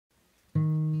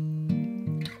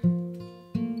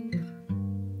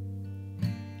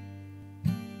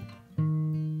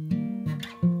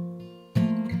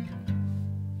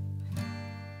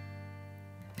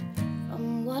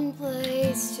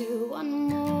one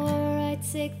more, I'd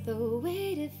take the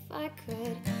weight if I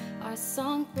could. Our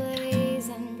song plays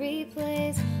and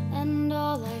replays, and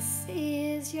all I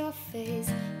see is your face.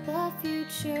 The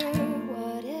future,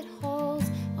 what it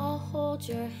holds, I'll hold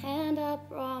your hand, I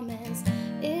promise.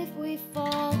 If we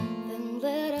fall, then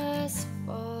let us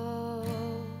fall.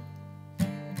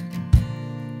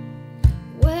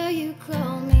 Where you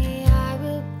call me, I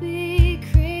will be.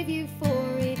 Crave you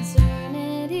for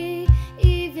eternity,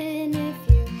 even if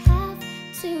you have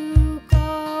to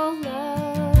go,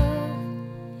 love.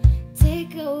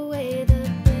 Take away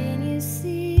the pain you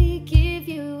see, give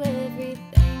you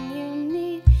everything you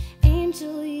need.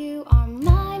 Angel, you are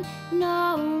mine,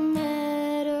 no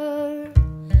matter.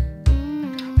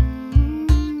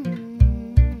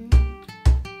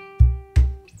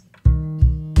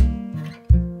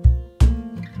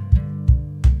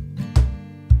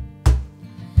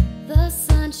 The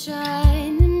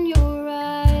sunshine in your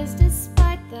eyes,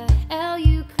 despite the hell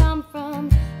you come from.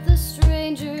 The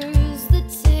strangers, the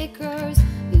takers,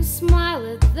 you smile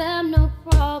at them, no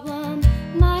problem.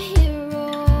 My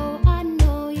hero, I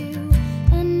know you,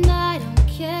 and I don't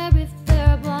care if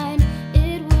they're blind.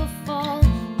 It will fall,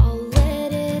 I'll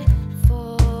let it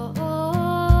fall.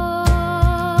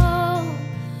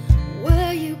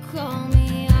 Where you call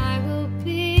me, I will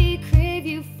be. Crave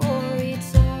you for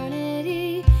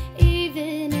eternity,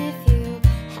 even if you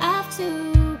have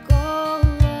to go,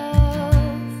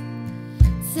 love.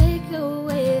 Take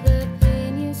away the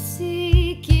pain you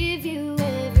see, give you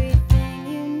everything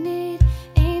you need.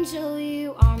 Angel,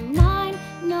 you are mine,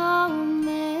 no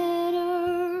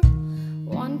matter.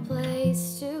 One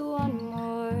place to one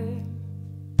more.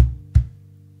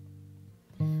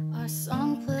 Our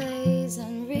song plays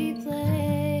and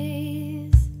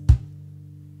replays.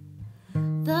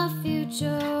 The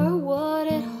future, what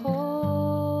it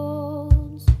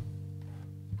holds.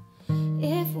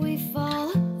 If we fall,